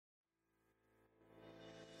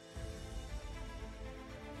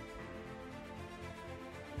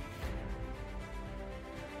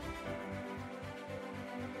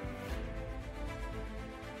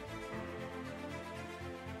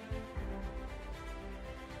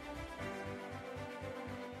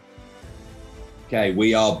Okay,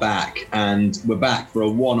 we are back, and we're back for a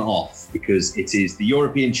one-off because it is the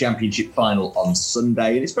European Championship final on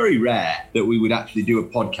Sunday, and it's very rare that we would actually do a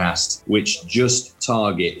podcast which just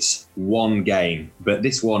targets one game. But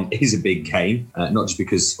this one is a big game, not just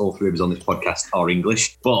because all three of us on this podcast are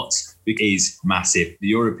English, but it is massive. The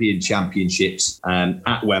European Championships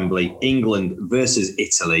at Wembley, England versus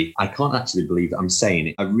Italy. I can't actually believe that I'm saying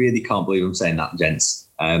it. I really can't believe I'm saying that, gents.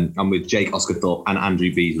 I'm with Jake Osgathorpe and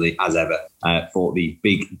Andrew Beasley, as ever, for the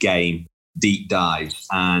big game deep dive.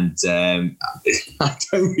 And I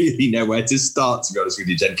don't really know where to start, to be honest with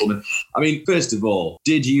you, gentlemen. I mean, first of all,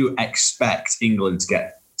 did you expect England to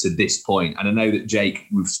get to this point? And I know that, Jake,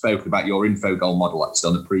 we've spoken about your Infogol model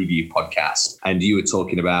actually on the preview podcast, and you were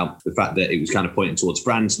talking about the fact that it was kind of pointing towards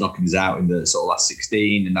France knocking us out in the sort of last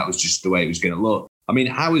 16, and that was just the way it was going to look. I mean,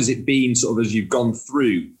 how has it been sort of as you've gone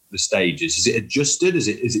through the stages? Is it adjusted? Is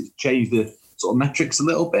it changed the sort of metrics a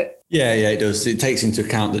little bit? Yeah, it does. It takes into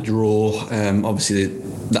account the draw. Obviously,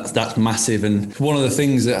 that's massive. And one of the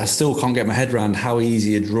things that I still can't get my head around, how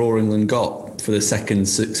easy a draw England got for the second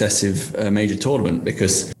successive major tournament,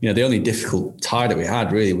 because, you know, the only difficult tie that we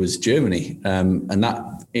had really was Germany. And that,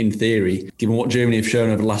 in theory, given what Germany have shown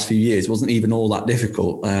over the last few years, wasn't even all that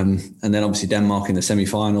difficult. And then obviously Denmark in the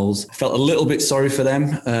semi-finals. I felt a little bit sorry for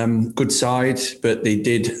them. Good side, but they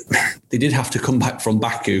did have to come back from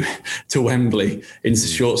Baku to Wembley in a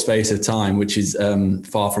short space of time, which is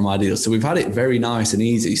far from ideal. So we've had it very nice and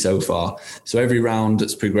easy so far. So every round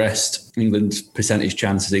that's progressed, England's percentage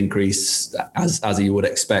chance has increased as you would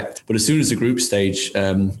expect. But as soon as the group stage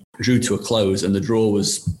drew to a close and the draw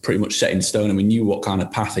was pretty much set in stone and we knew what kind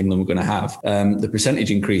of path England were going to have, the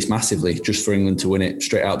percentage increased massively just for England to win it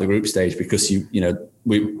straight out the group stage, because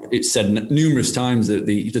it's said numerous times that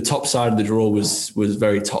the top side of the draw was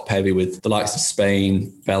very top heavy, with the likes of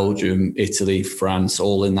Spain, Belgium, Italy, France,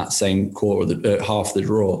 all in that same quarter of the half of the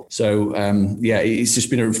draw. So it's just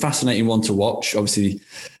been a fascinating one to watch. Obviously,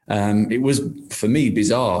 it was, for me,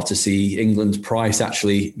 bizarre to see England's price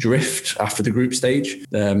actually drift after the group stage.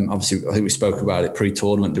 Obviously, I think we spoke about it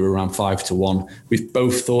pre-tournament. They were around 5-1. We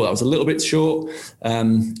both thought that was a little bit short.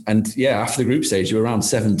 After the group stage, they were around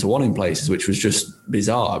 7-1 in places, which was just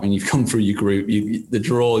bizarre. I mean, you've come through your group. The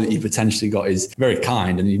draw that you potentially got is very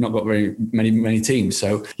kind, and you've not got very many teams.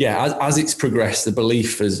 So, as it's progressed, the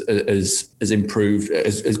belief has improved,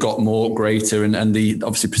 has got more greater, and the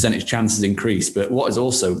obviously percentage chances increased. But what has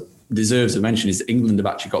also deserves a mention is that England have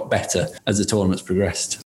actually got better as the tournament's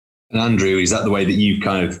progressed. And Andrew, is that the way that you've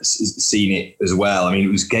kind of seen it as well? I mean,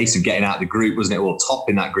 it was a case of getting out of the group, wasn't it? Well,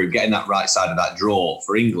 topping that group, getting that right side of that draw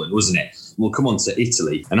for England, wasn't it? We'll come on to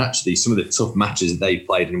Italy, and actually some of the tough matches that they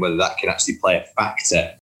played, and whether that can actually play a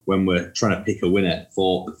factor when we're trying to pick a winner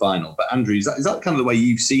for the final. But Andrew, is that kind of the way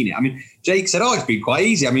you've seen it? I mean, Jake said, it's been quite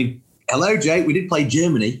easy. I mean, hello, Jake, we did play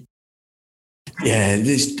Germany. Yeah,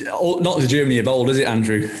 it's not the Germany of old, is it,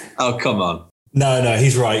 Andrew? Oh, come on. No,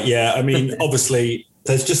 he's right. Yeah, I mean, obviously,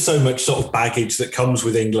 there's just so much sort of baggage that comes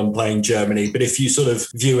with England playing Germany. But if you sort of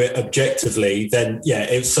view it objectively, then,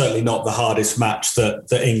 it's certainly not the hardest match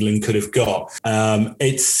that England could have got.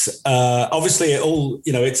 It's obviously it all,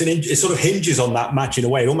 it sort of hinges on that match in a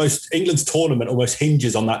way. England's tournament almost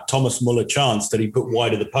hinges on that Thomas Muller chance that he put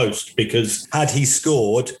wide of the post, because had he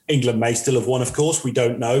scored, England may still have won, of course. We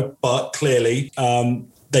don't know. But clearly,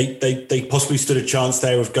 They possibly stood a chance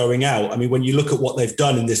there of going out. I mean, when you look at what they've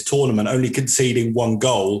done in this tournament, only conceding one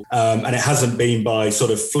goal, and it hasn't been by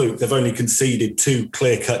sort of fluke. They've only conceded 2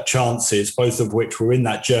 clear-cut chances, both of which were in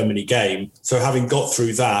that Germany game. So having got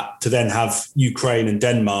through that to then have Ukraine and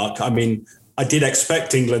Denmark, I mean, I did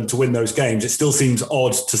expect England to win those games. It still seems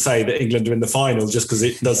odd to say that England are in the final, just because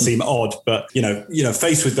it does seem odd. But,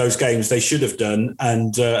 faced with those games, they should have done,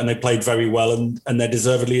 and they played very well, and they're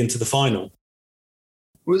deservedly into the final.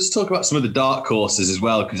 Well, let's talk about some of the dark horses as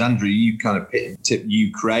well, because Andrew, you kind of tipped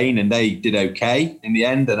Ukraine, and they did okay in the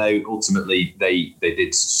end. I know ultimately they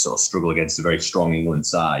did sort of struggle against a very strong England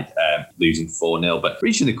side, losing 4-0, but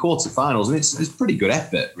reaching the quarterfinals, and it's pretty good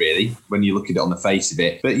effort, really, when you look at it on the face of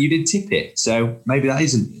it. But you did tip it, so maybe that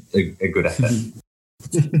isn't a good effort.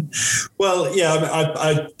 Well,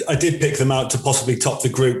 I did pick them out to possibly top the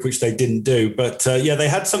group, which they didn't do. But they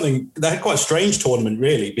had quite a strange tournament,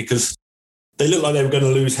 really, because They looked like they were going to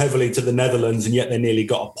lose heavily to the Netherlands, and yet they nearly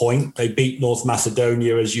got a point. They beat North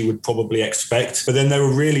Macedonia, as you would probably expect. But then they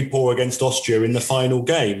were really poor against Austria in the final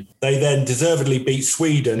game. They then deservedly beat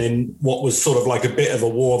Sweden in what was sort of like a bit of a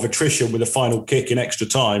war of attrition with a final kick in extra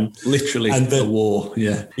time. Literally a war,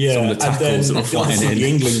 yeah. Yeah, some of the tackles and then obviously the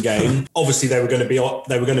England game. Obviously they were going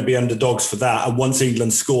to be underdogs for that. And once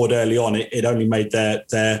England scored early on, it only made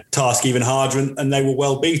their task even harder, and they were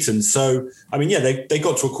well beaten. So I mean, yeah, they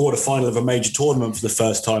got to a quarter final of a major tournament for the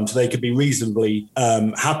first time, so they could be reasonably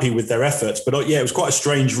happy with their efforts. But yeah, it was quite a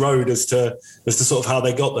strange road as to sort of how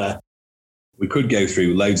they got there. We could go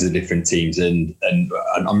through loads of the different teams, and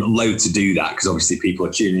I'm loath to do that because obviously people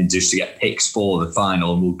are tuning in just to get picks for the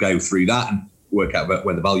final, and we'll go through that and work out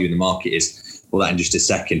where the value in the market is. Well, that in just a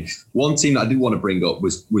second. One team that I did want to bring up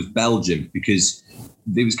was Belgium, because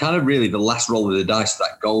it was kind of really the last roll of the dice for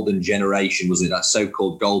that golden generation, wasn't it? That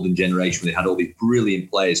so-called golden generation where they had all these brilliant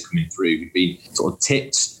players coming through who'd been sort of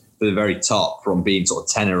tipped to the very top from being sort of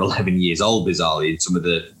 10 or 11 years old, bizarrely, in some of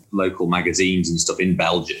the local magazines and stuff in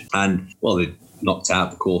Belgium. And, well, they knocked out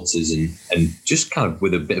the quarters and just kind of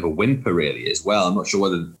with a bit of a whimper, really, as well. I'm not sure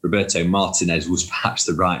whether Roberto Martinez was perhaps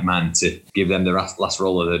the right man to give them the last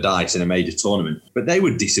roll of the dice in a major tournament. But they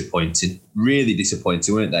were disappointed, really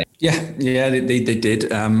disappointed, weren't they? Yeah, they did.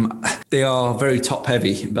 They are very top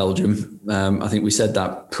heavy, Belgium. I think we said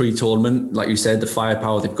that pre-tournament. Like you said, the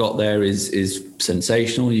firepower they've got there is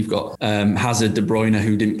sensational. You've got Hazard, De Bruyne,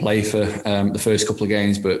 who didn't play for the first couple of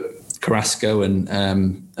games, but Carrasco and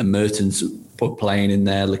Mertens were playing in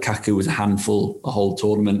there. Lukaku was a handful the whole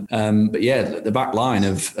tournament. But yeah, the back line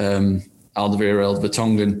of Alderweireld,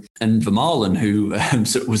 Vertonghen and Vermaelen, who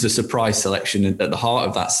was a surprise selection at the heart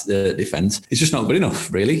of that defence. It's just not good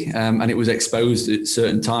enough, really. And it was exposed at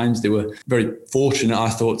certain times. They were very fortunate, I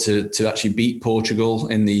thought, to actually beat Portugal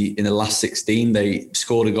in the last 16. They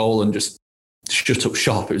scored a goal and just shut up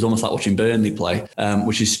shop. It was almost like watching Burnley play,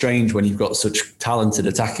 which is strange when you've got such talented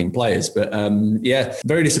attacking players. But yeah,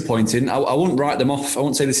 very disappointing. I wouldn't write them off. I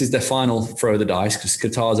wouldn't say this is their final throw of the dice, because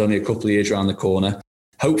Qatar's only a couple of years around the corner.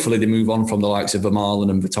 Hopefully they move on from the likes of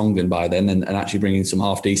Vermaelen and Vertonghen by then and actually bring in some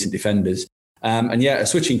half-decent defenders. And yeah, a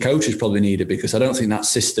switching coach is probably needed, because I don't think that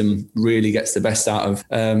system really gets the best out of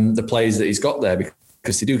the players that he's got there,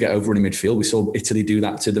 because they do get over in midfield. We saw Italy do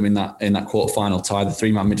that to them in that quarter-final tie, the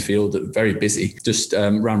three-man midfield, very busy, just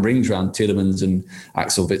ran rings around Tielemans and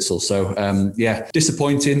Axel Witsel. So yeah,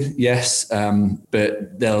 disappointing, yes,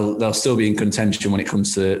 but they'll still be in contention when it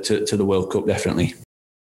comes to the World Cup, definitely.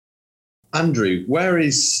 Andrew, where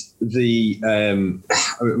is the...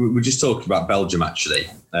 we just talked about Belgium, actually,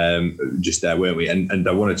 just there, weren't we? And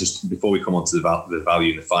I want to just, before we come on to the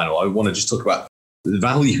value in the final, I want to just talk about the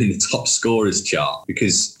value in the top scorers chart,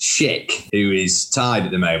 because Schick, who is tied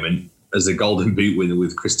at the moment as a Golden Boot winner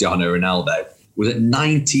with Cristiano Ronaldo, was at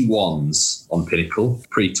 91s on Pinnacle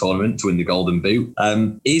pre-tournament to win the Golden Boot.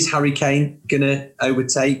 Is Harry Kane going to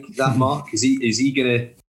overtake that mark? Is he going to...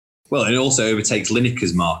 Well, it also overtakes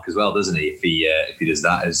Lineker's mark as well, doesn't he? If he does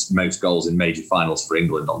that, as most goals in major finals for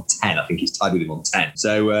England on 10. I think he's tied with him on 10.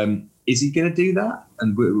 So is he going to do that?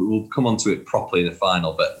 And we'll come on to it properly in the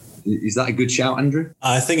final. But is that a good shout, Andrew?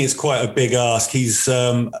 I think it's quite a big ask. He's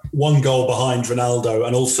one goal behind Ronaldo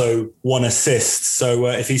and also one assist. So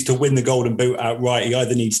if he's to win the Golden Boot outright, he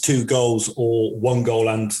either needs 2 goals or 1 goal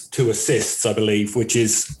and 2 assists, I believe, which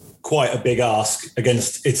is quite a big ask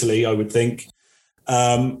against Italy, I would think.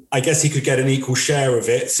 I guess he could get an equal share of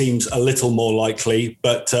it. Seems a little more likely,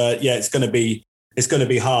 but yeah, it's going to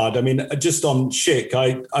be hard. I mean, just on Schick,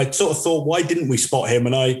 I sort of thought, why didn't we spot him?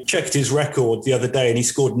 And I checked his record the other day, and he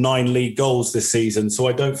scored 9 league goals this season. So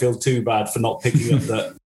I don't feel too bad for not picking up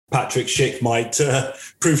that Patrick Schick might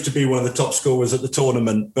prove to be one of the top scorers at the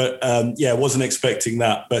tournament. But yeah, wasn't expecting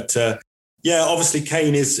that. But yeah, obviously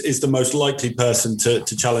Kane is the most likely person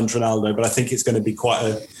to challenge Ronaldo, but I think it's going to be quite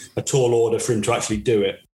a tall order for him to actually do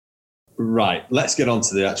it. Right, let's get on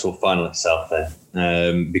to the actual final itself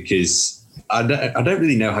then, because I don't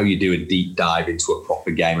really know how you do a deep dive into a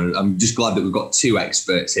proper game. And I'm just glad that we've got 2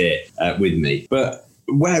 experts here with me. But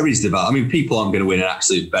where is the value? I mean, people aren't going to win an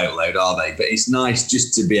absolute boatload, are they? But it's nice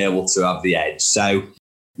just to be able to have the edge. So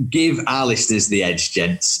give our listeners the edge,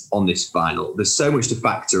 gents, on this final. There's so much to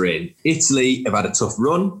factor in. Italy have had a tough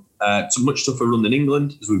run, much tougher run than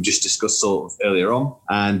England, as we've just discussed sort of earlier on,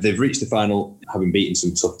 and they've reached the final having beaten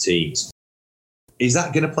some tough teams. Is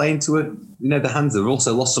that going to play into it? The hands? They've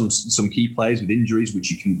also lost some key players with injuries,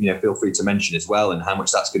 which you can feel free to mention as well, and how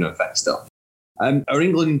much that's going to affect stuff. Are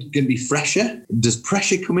England going to be fresher? Does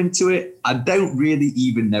pressure come into it? I don't really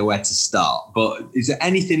even know where to start. But is there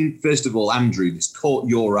anything, first of all, Andrew, that's caught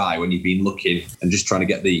your eye when you've been looking and just trying to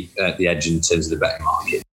get the edge in terms of the betting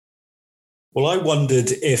market? Well, I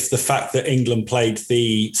wondered if the fact that England played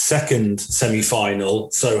the second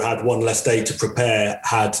semi-final, so had one less day to prepare,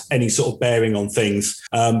 had any sort of bearing on things.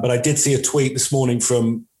 But I did see a tweet this morning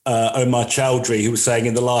from Omar Chowdhury, who was saying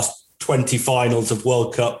in the last 20 finals of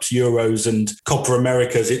World Cups, Euros and Copa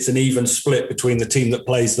Americas, it's an even split between the team that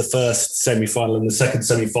plays the first semi-final and the second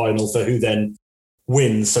semi-final for who then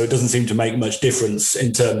wins. So it doesn't seem to make much difference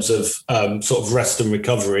in terms of sort of rest and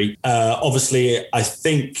recovery. Obviously, I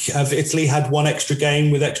think have Italy had one extra game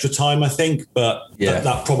with extra time, I think, but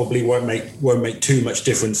that probably won't make too much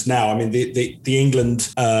difference now. I mean, the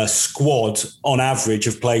England squad on average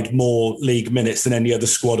have played more league minutes than any other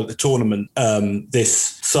squad at the tournament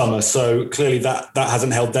this summer. So clearly that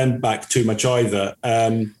hasn't held them back too much either.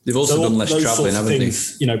 They've also done less travelling, haven't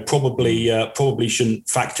they? Probably shouldn't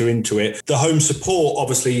factor into it. The home support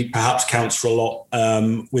obviously perhaps counts for a lot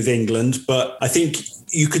with England, but I think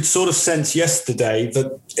you could sort of sense yesterday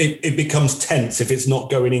that it becomes tense if it's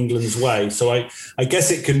not going England's way. So I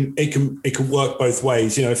guess it can work both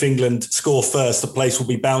ways. You know, if England score first, the place will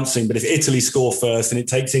be bouncing. But if Italy score first and it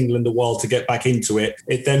takes England a while to get back into it,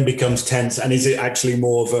 it then becomes tense. And is it actually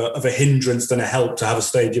more of a hindrance than a help to have a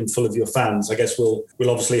stadium full of your fans? I guess we'll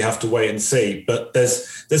obviously have to wait and see. But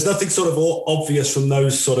there's nothing sort of obvious from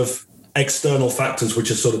those sort of external factors which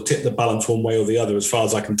have sort of tipped the balance one way or the other, as far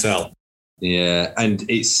as I can tell. Yeah, and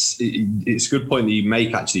it's a good point that you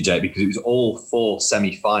make, actually, Jake, because it was all four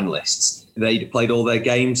semi-finalists. They played all their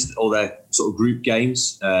games, all their sort of group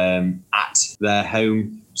games at their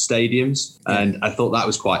home stadiums. And I thought that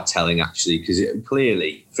was quite telling, actually, because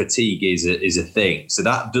clearly fatigue is a thing. So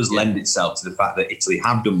that does lend itself to the fact that Italy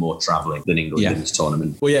have done more travelling than England in this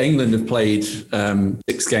tournament. Well, England have played 6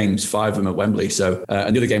 games, 5 of them at Wembley. So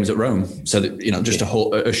and the other games at Rome. So that, just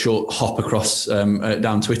a short hop across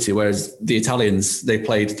down Twitter. Whereas the Italians, they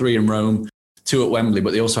played 3 in Rome, 2 at Wembley,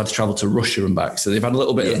 but they also had to travel to Russia and back. So they've had a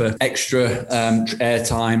little bit of an extra air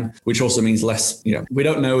time, which also means less, we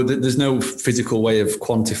don't know, there's no physical way of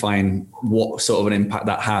quantifying what sort of an impact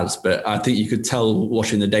that has. But I think you could tell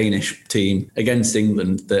watching the Danish team against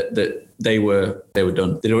England that they were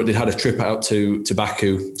done. They'd had a trip out to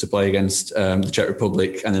Baku to play against the Czech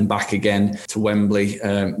Republic, and then back again to Wembley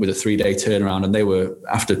with a 3-day turnaround. And they were,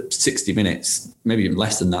 after 60 minutes, maybe even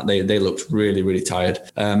less than that, they looked really, really tired.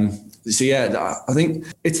 So I think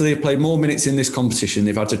Italy have played more minutes in this competition.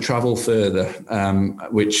 They've had to travel further,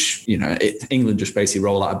 which England just basically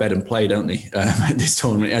roll out of bed and play, don't they? This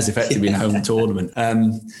tournament has effectively been a home tournament.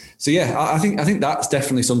 I think that's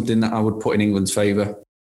definitely something that I would put in England's favour.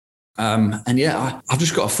 I've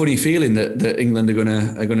just got a funny feeling that England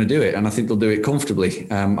are gonna do it, and I think they'll do it comfortably.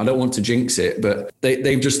 I don't want to jinx it, but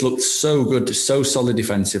they've just looked so good, so solid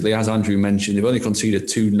defensively. As Andrew mentioned, they've only conceded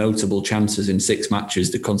 2 notable chances in 6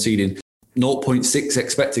 matches. They're conceding 0.6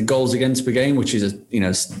 expected goals against per game, which is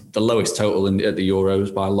the lowest total at the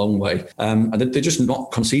Euros by a long way. And they're just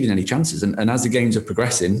not conceding any chances. And as the games are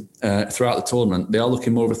progressing throughout the tournament, they are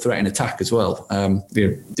looking more of a threat in attack as well.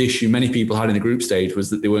 The issue many people had in the group stage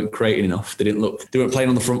was that they weren't creating enough. They weren't playing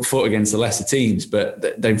on the front foot against the lesser teams,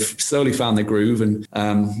 but they've slowly found their groove. And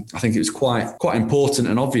I think it was quite important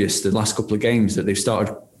and obvious the last couple of games that they've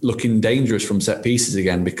started looking dangerous from set pieces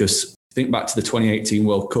again, because think back to the 2018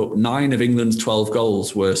 World Cup, 9 of England's 12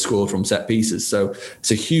 goals were scored from set pieces. So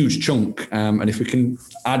it's a huge chunk. And if we can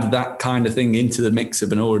add that kind of thing into the mix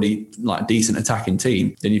of an already decent attacking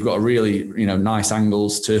team, then you've got a really, nice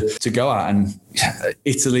angles to go at. And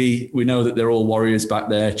Italy, we know that they're all warriors back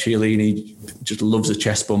there. Chiellini just loves a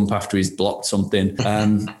chest bump after he's blocked something.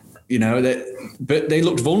 But they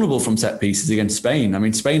looked vulnerable from set pieces against Spain. I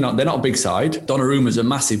mean, Spain, they're not a big side. Donnaruma's a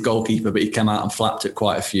massive goalkeeper, but he came out and flapped at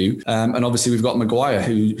quite a few. And obviously we've got Maguire,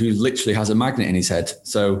 who literally has a magnet in his head.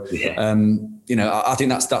 So, I think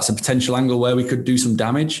that's a potential angle where we could do some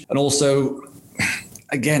damage. And also,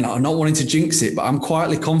 again, I'm not wanting to jinx it, but I'm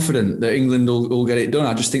quietly confident that England will get it done.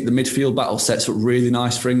 I just think the midfield battle sets up really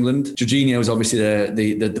nice for England. Jorginho is obviously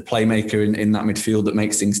the playmaker in that midfield that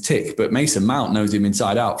makes things tick, but Mason Mount knows him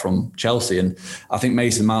inside out from Chelsea. And I think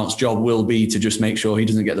Mason Mount's job will be to just make sure he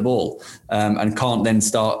doesn't get the ball and can't then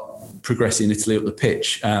start progressing Italy up the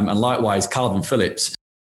pitch. And likewise, Calvin Phillips.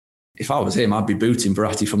 If I was him, I'd be booting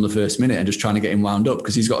Verratti from the first minute and just trying to get him wound up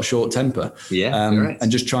because he's got a short temper. Right. And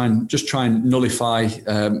just try and nullify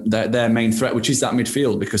their main threat, which is that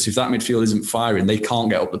midfield. Because if that midfield isn't firing, they can't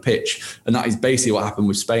get up the pitch, and that is basically what happened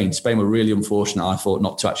with Spain. Spain were really unfortunate, I thought,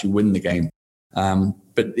 not to actually win the game.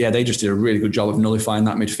 But yeah, they just did a really good job of nullifying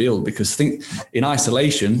that midfield, because I think in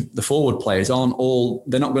isolation, the forward players they're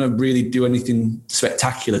not going to really do anything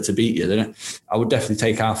spectacular to beat you. I would definitely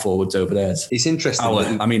take our forwards over theirs. It's interesting.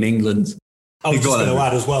 England. I was just going to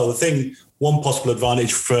add as well, one possible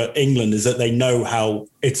advantage for England is that they know how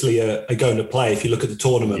Italy are going to play if you look at the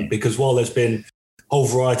tournament, because while there's been a whole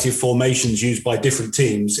variety of formations used by different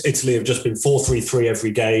teams, Italy have just been 4-3-3 every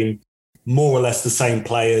game, more or less the same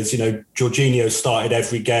players. Jorginho started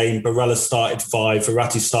every game, Barella started 5,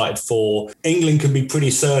 Verratti started 4. England can be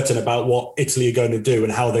pretty certain about what Italy are going to do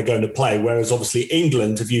and how they're going to play, whereas obviously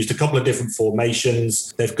England have used a couple of different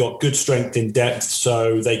formations. They've got good strength in depth,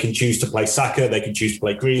 so they can choose to play Saka, they can choose to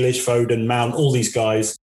play Grealish, Foden, Mount, all these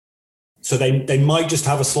guys. So they might just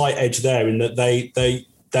have a slight edge there in that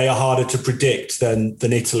they are harder to predict than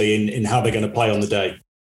Italy in how they're going to play on the day.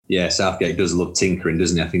 Yeah, Southgate does love tinkering,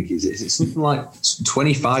 doesn't he? I think it's something like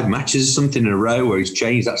 25 matches or something in a row where he's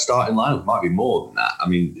changed that starting lineup. Might be more than that. I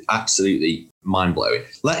mean, absolutely mind-blowing.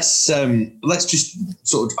 Let's just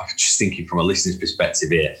sort of, I'm just thinking from a listener's perspective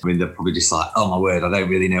here. I mean, they're probably just like, oh my word, I don't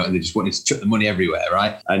really know. And they just wanted to chuck the money everywhere,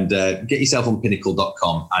 right? And get yourself on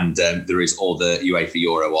Pinnacle.com, and there is all the UEFA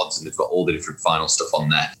Euro odds, and they've got all the different final stuff on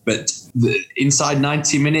there. But inside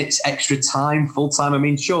 90 minutes, extra time, full time, I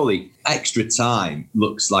mean, surely extra time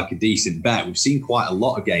looks like a decent bet. We've seen quite a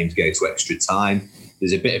lot of games go to extra time.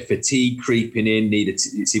 There's a bit of fatigue creeping in. Need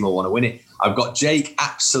a team will want to win it. I've got Jake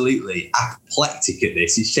absolutely apoplectic at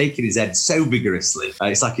this. He's shaking his head so vigorously.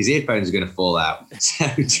 It's like his earphones are going to fall out. So,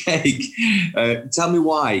 Jake, tell me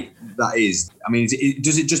why that is. I mean,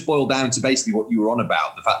 does it just boil down to basically what you were on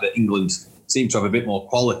about, the fact that England seem to have a bit more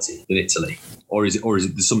quality than Italy, or is it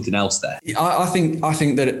there's something else there? I think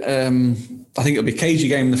it'll be a cagey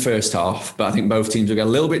game in the first half, but I think both teams will get a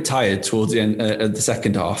little bit tired towards the end of the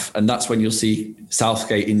second half, and that's when you'll see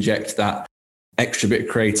Southgate inject that extra bit of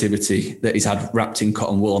creativity that he's had wrapped in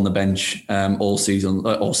cotton wool on the bench all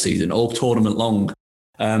tournament long.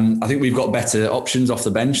 I think we've got better options off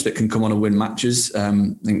the bench that can come on and win matches. I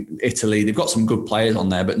think Italy, they've got some good players on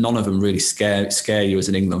there, but none of them really scare you as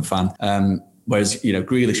an England fan. Whereas,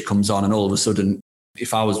 Grealish comes on and all of a sudden,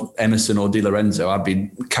 if I was Emerson or Di Lorenzo, I'd be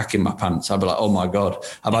cacking my pants. I'd be like, oh my God,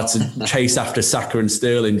 I've had to chase after Saka and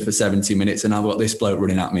Sterling for 70 minutes and I've got this bloke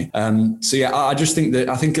running at me. So yeah, I just think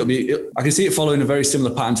I can see it following a very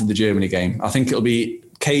similar pattern to the Germany game. I think it'll be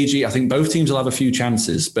cagey. I think both teams will have a few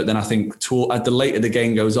chances, but then I think at the later the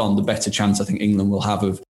game goes on, the better chance I think England will have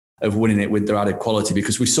of winning it with their added quality,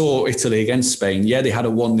 because we saw Italy against Spain. Yeah, they had a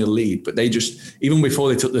 1-0 lead, but they just, even before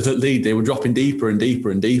they took the lead, they were dropping deeper and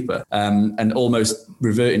deeper and deeper, and almost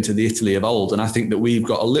reverting to the Italy of old. And I think that we've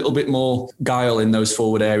got a little bit more guile in those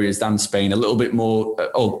forward areas than Spain, a little bit more,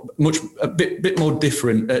 a bit more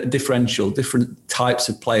differential, different types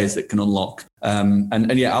of players that can unlock.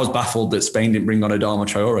 And yeah, I was baffled that Spain didn't bring on Adama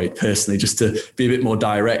Traore personally, just to be a bit more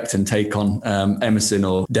direct and take on Emerson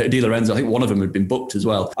or Di Lorenzo. I think one of them had been booked as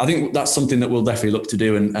well. I think that's something that we'll definitely look to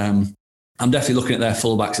do. And I'm definitely looking at their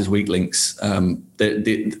fullbacks as weak links.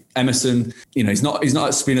 Emerson, he's not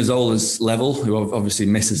at Spinazzola's level, who obviously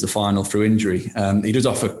misses the final through injury. He does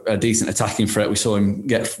offer a decent attacking threat. We saw him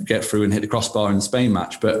get through and hit the crossbar in the Spain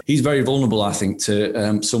match, but he's very vulnerable, I think,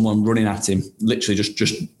 to someone running at him, literally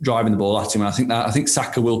just driving the ball at him. And I think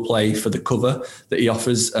Saka will play for the cover that he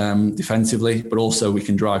offers defensively, but also we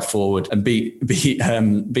can drive forward and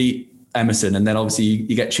beat Emerson, and then obviously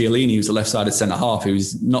you get Chiellini, who's a left-sided centre-half,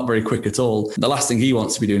 who's not very quick at all. The last thing he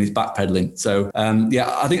wants to be doing is backpedaling. So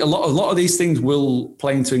I think a lot of these things will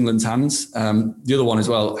play into England's hands. The other one as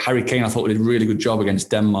well, Harry Kane, I thought did a really good job against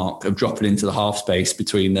Denmark of dropping into the half space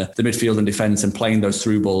between the midfield and defence and playing those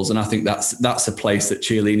through balls. And I think that's a place that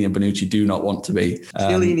Chiellini and Bonucci do not want to be.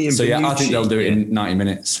 Bonucci, I think they'll do it in 90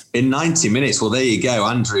 minutes. In 90 minutes, well, there you go,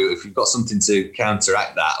 Andrew. If you've got something to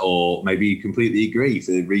counteract that, or maybe you completely agree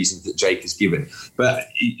for the reasons that Jake has given. But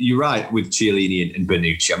you're right with Chiellini and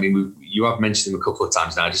Bonucci. I mean, you have mentioned them a couple of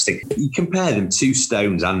times now. I just think you compare them to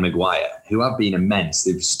Stones and Maguire, who have been immense.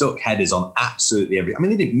 They've stuck headers on absolutely every. I mean,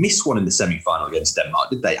 they didn't miss one in the semi-final against Denmark,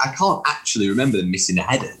 did they? I can't actually remember them missing a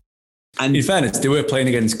header. And in fairness, they were playing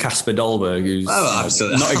against Kasper Dolberg, who's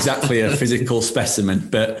not exactly a physical specimen.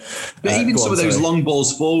 But even some of those long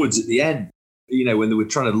balls forwards at the end, when they were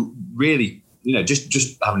trying to really,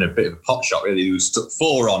 just having a bit of a pot shot, really, they stuck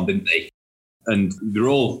 4 on, didn't they? And they're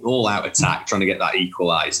all out attack, trying to get that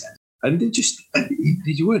equaliser. And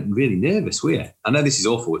you weren't really nervous, were you? I know this is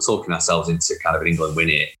awful. We're talking ourselves into kind of an England win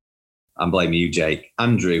here. I'm blaming you, Jake.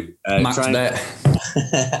 Andrew. Max bet.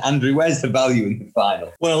 Andrew, where's the value in the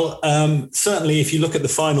final? Well, certainly if you look at the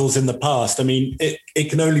finals in the past, I mean, it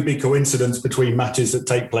can only be coincidence between matches that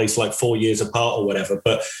take place like 4 years apart or whatever.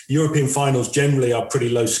 But European finals generally are pretty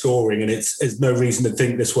low scoring, and there's no reason to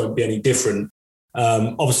think this won't be any different.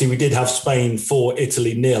 Obviously, we did have Spain 4,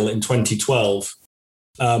 Italy 0 in 2012.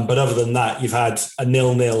 But other than that, you've had a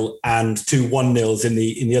 0-0 and 2 1-0s in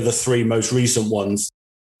the other 3 most recent ones.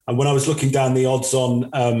 And when I was looking down the odds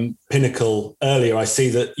on Pinnacle earlier, I see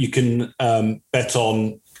that you can bet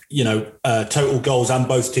on, total goals and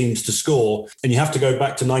both teams to score. And you have to go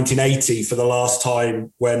back to 1980 for the last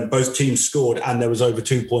time when both teams scored and there was over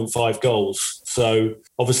 2.5 goals. So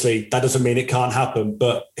obviously that doesn't mean it can't happen,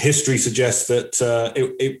 but history suggests that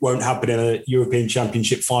it won't happen in a European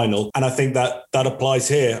Championship final. And I think that applies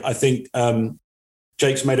here. I think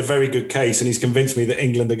Jake's made a very good case, and he's convinced me that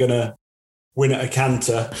England are going to win at a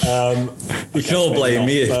canter. You can all blame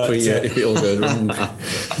me if it all goes wrong.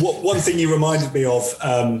 One thing you reminded me of,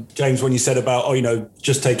 James, when you said about,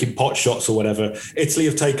 just taking pot shots or whatever, Italy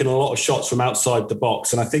have taken a lot of shots from outside the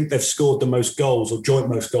box, and I think they've scored the most goals, or joint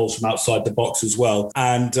most goals, from outside the box as well.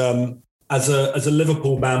 And as a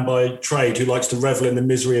Liverpool man by trade who likes to revel in the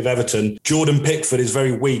misery of Everton, Jordan Pickford is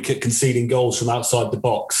very weak at conceding goals from outside the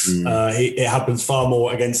box. It happens far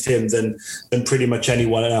more against him than pretty much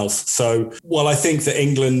anyone else. So while I think that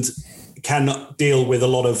England can deal with a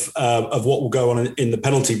lot of what will go on in the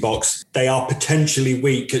penalty box, they are potentially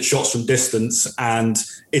weak at shots from distance, and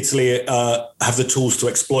Italy have the tools to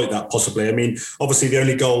exploit that possibly. I mean, obviously the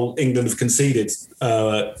only goal England have conceded,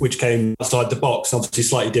 which came outside the box, obviously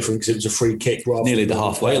slightly different because it was a free kick. Nearly the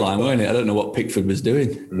halfway line, weren't it? I don't know what Pickford was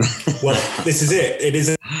doing. Well, this is it. It is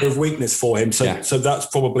an area of weakness for him. So that's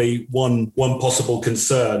probably one possible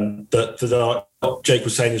concern that what Jake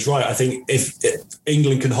was saying is right. I think if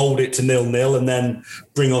England can hold it to 0-0 and then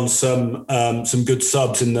bring on some good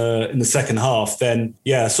subs in the second half, then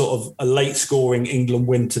sort of a late scoring England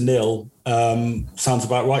win to 0 sounds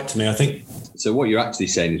about right to me, I think. So what you're actually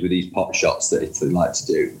saying is, with these pot shots that Italy like to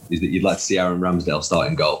do, is that you'd like to see Aaron Ramsdale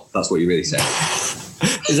starting goal. That's what you're really saying.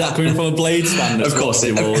 Is that coming from a Blade stand? Of course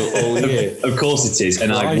it is. Of course it is.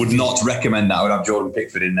 And I would not recommend that. I would have Jordan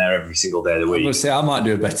Pickford in there every single day of the week. I would say I might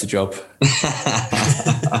do a better job.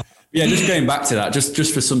 Yeah, just going back to that,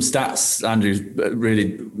 just for some stats, Andrew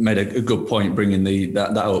really made a good point bringing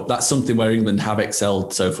that up. That's something where England have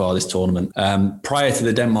excelled so far this tournament. Prior to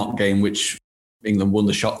the Denmark game, which England won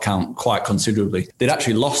the shot count quite considerably, they'd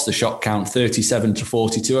actually lost the shot count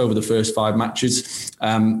 37-42 over the first 5 matches.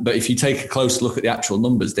 But if you take a close look at the actual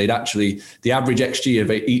numbers, the average XG of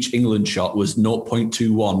each England shot was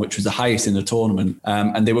 0.21, which was the highest in the tournament.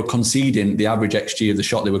 And they were conceding, the average XG of the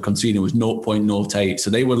shot they were conceding was 0.08. So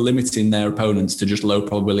they were limiting their opponents to just low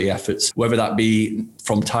probability efforts, whether that be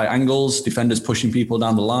from tight angles, defenders pushing people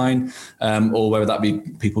down the line, or whether that be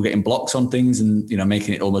people getting blocks on things and,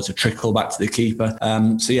 making it almost a trickle back to the keeper.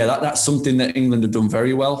 That's something that England have done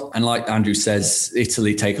very well. And like Andrew says,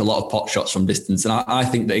 Italy take a lot of pot shots from distance. And I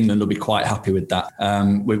think that England will be quite happy with that,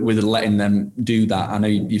 with letting them do that. I know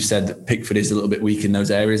you've said that Pickford is a little bit weak in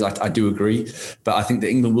those areas. I do agree. But I think that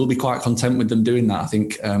England will be quite content with them doing that. I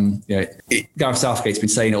think Gareth Southgate's been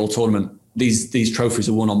saying it all tournament, these trophies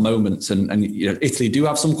are won on moments, and Italy do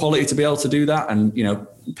have some quality to be able to do that, and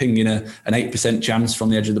pinging an 8% chance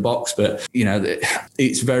from the edge of the box, but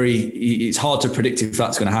it's hard to predict if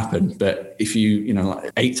that's going to happen. But if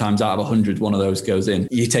like 8 times out of 100 one of those goes in,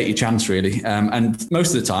 you take your chance really. And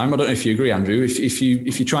most of the time, I don't know if you agree, Andrew, if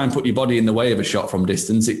you try and put your body in the way of a shot from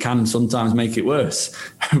distance, it can sometimes make it worse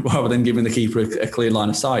rather than giving the keeper a clear line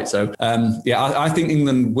of sight. So I think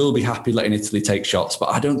England will be happy letting Italy take shots, but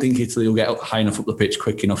I don't think Italy will get high enough up the pitch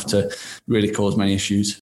quick enough to really cause many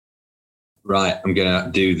issues. Right, I'm going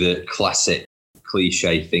to do the classic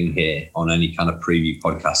cliche thing here on any kind of preview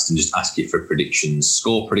podcast and just ask you for predictions,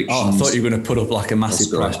 score predictions. Oh, I thought you were going to put up like a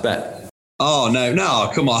massive price bet. Oh,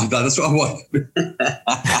 no, come on. That's what I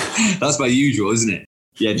want. That's my usual, isn't it?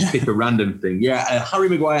 Yeah, just pick a random thing. Yeah, Harry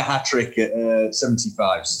Maguire hat-trick at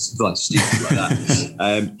 75, something stupid like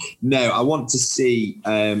that. No, I want to see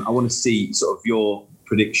sort of your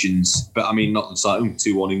predictions, but I mean, not the side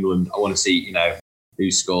 2-1 England. I want to see, who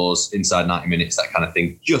scores inside 90 minutes, that kind of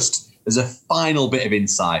thing. Just as a final bit of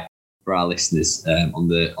insight for our listeners on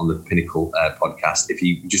the Pinnacle podcast, if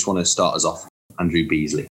you just want to start us off, Andrew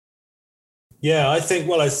Beasley. Yeah, I think,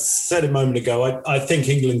 well, I said a moment ago, I think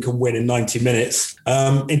England can win in 90 minutes.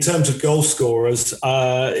 In terms of goal scorers,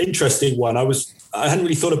 interesting one. I hadn't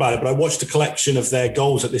really thought about it, but I watched a collection of their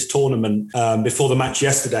goals at this tournament before the match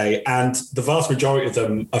yesterday, and the vast majority of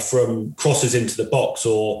them are from crosses into the box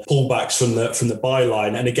or pullbacks from the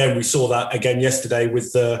byline. And again, we saw that again yesterday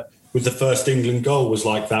with the first England goal was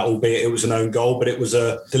like that, albeit it was an own goal, but it was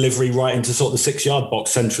a delivery right into sort of the 6-yard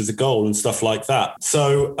box, centre of the goal and stuff like that.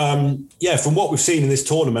 So, from what we've seen in this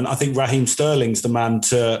tournament, I think Raheem Sterling's the man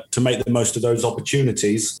to make the most of those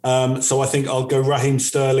opportunities. So I think I'll go Raheem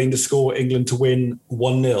Sterling to score England to win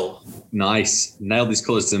 1-0. Nice. Nailed his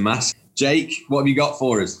colours to the mast. Jake, what have you got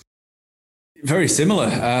for us? Very similar.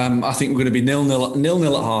 I think we're going to be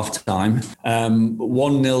 0-0 at half time.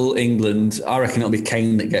 1-0 England. I reckon it'll be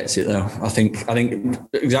Kane that gets it though. I think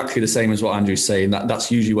exactly the same as what Andrew's saying.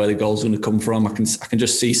 That's usually where the goal's going to come from. I can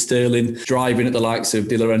just see Sterling driving at the likes of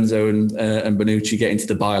Di Lorenzo and Bonucci getting to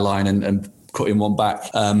the byline and cutting one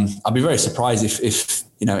back. I'd be very surprised if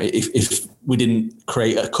we didn't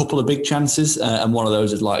create a couple of big chances, and one of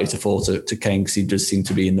those is likely to fall to Kane because he does seem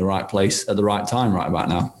to be in the right place at the right time right about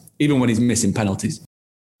now, even when he's missing penalties.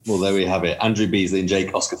 Well, there we have it. Andrew Beasley and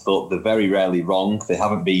Jake Osgathorpe, they're very rarely wrong. They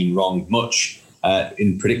haven't been wrong much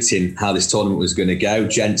in predicting how this tournament was going to go.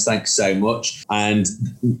 Gents, thanks so much. And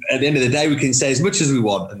at the end of the day, we can say as much as we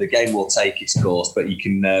want and the game will take its course, but you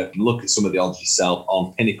can look at some of the odds yourself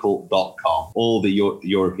on Pinnacle.com. All the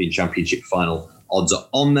European Championship final odds are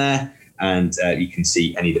on there. And you can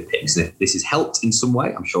see any of the picks. And if this has helped in some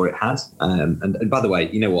way, I'm sure it has. And by the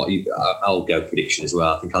way, you know what? I'll go prediction as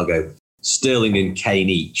well. I think I'll go Sterling and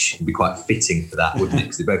Kane each. It'd be quite fitting for that, wouldn't it?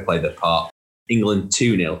 Because they both played their part. England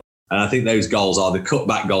 2-0. And I think those goals are the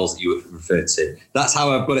cutback goals that you referred to. That's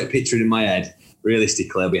how I've got it pictured in my head.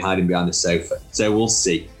 Realistically, I'll be hiding behind the sofa. So we'll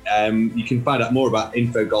see. You can find out more about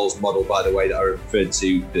Infogol's model, by the way, that I referred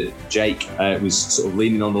to, that Jake was sort of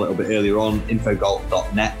leaning on a little bit earlier on.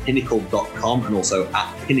 Infogol.net, Pinnacle.com, and also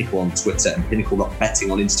at Pinnacle on Twitter and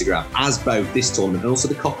Pinnacle.betting on Instagram. As both this tournament and also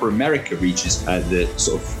the Copa America reaches the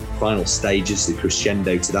sort of final stages, the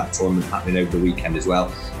crescendo to that tournament happening over the weekend as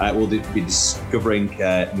well. We'll be discovering in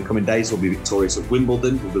the coming days, we'll be victorious at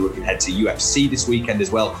Wimbledon. We'll be looking ahead to UFC this weekend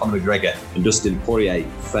as well. Conor McGregor and Dustin Poirier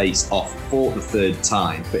face off for the third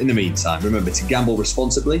time. But in the meantime, remember to gamble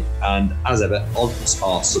responsibly, and as ever, odds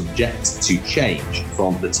are subject to change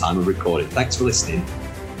from the time of recording. Thanks for listening.